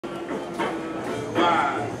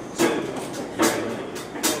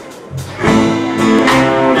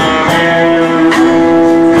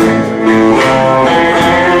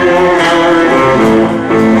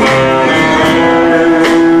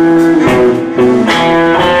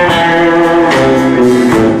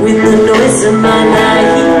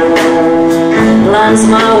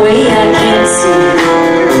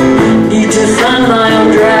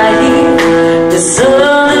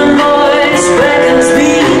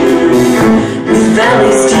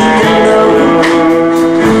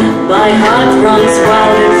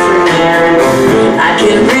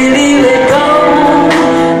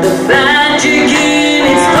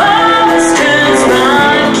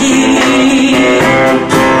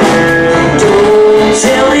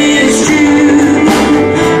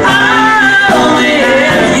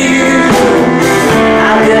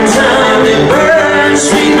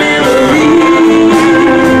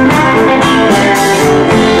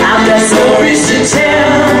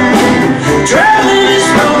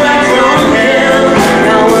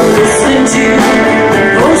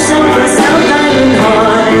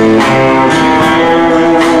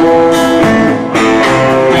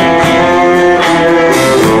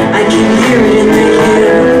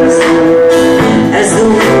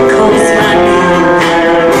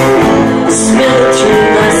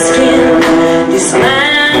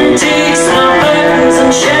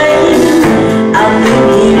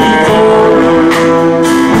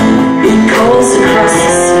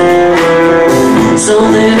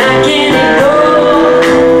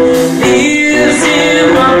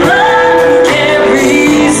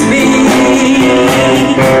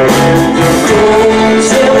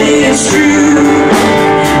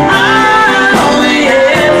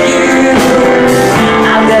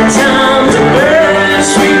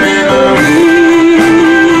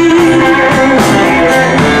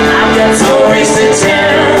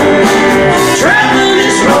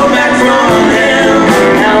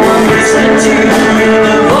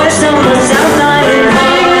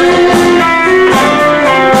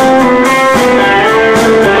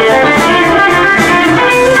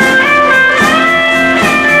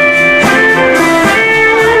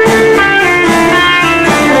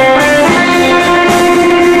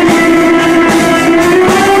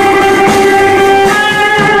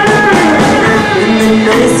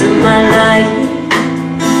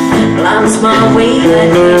bounce my way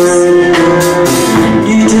like Kempsey.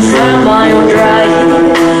 Need to find my own drive.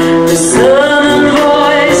 The southern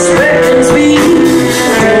voice beckons me.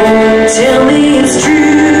 Don't tell me it's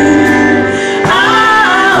true. I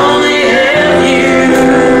only have you.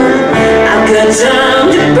 I've got time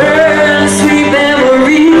to burn, sweet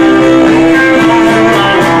memory.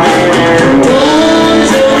 Don't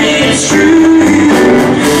tell me it's true.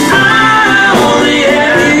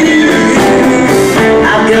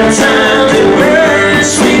 Time to burn,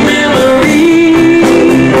 sweet memory.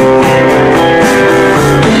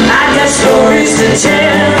 I got stories to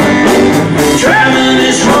tell, traveling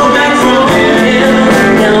this road back from hell.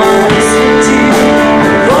 Now I listen to the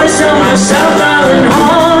voice of my South Island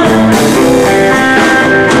heart.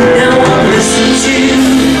 Now I listen to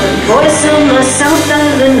the voice of my South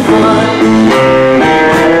Island heart.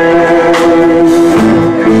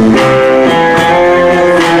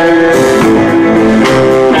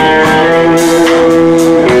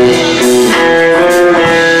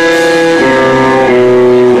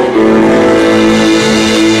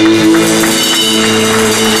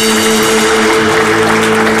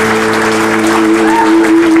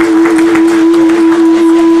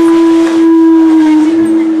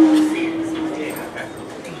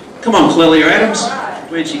 Come on, Clelia Adams.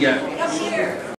 Where'd she go?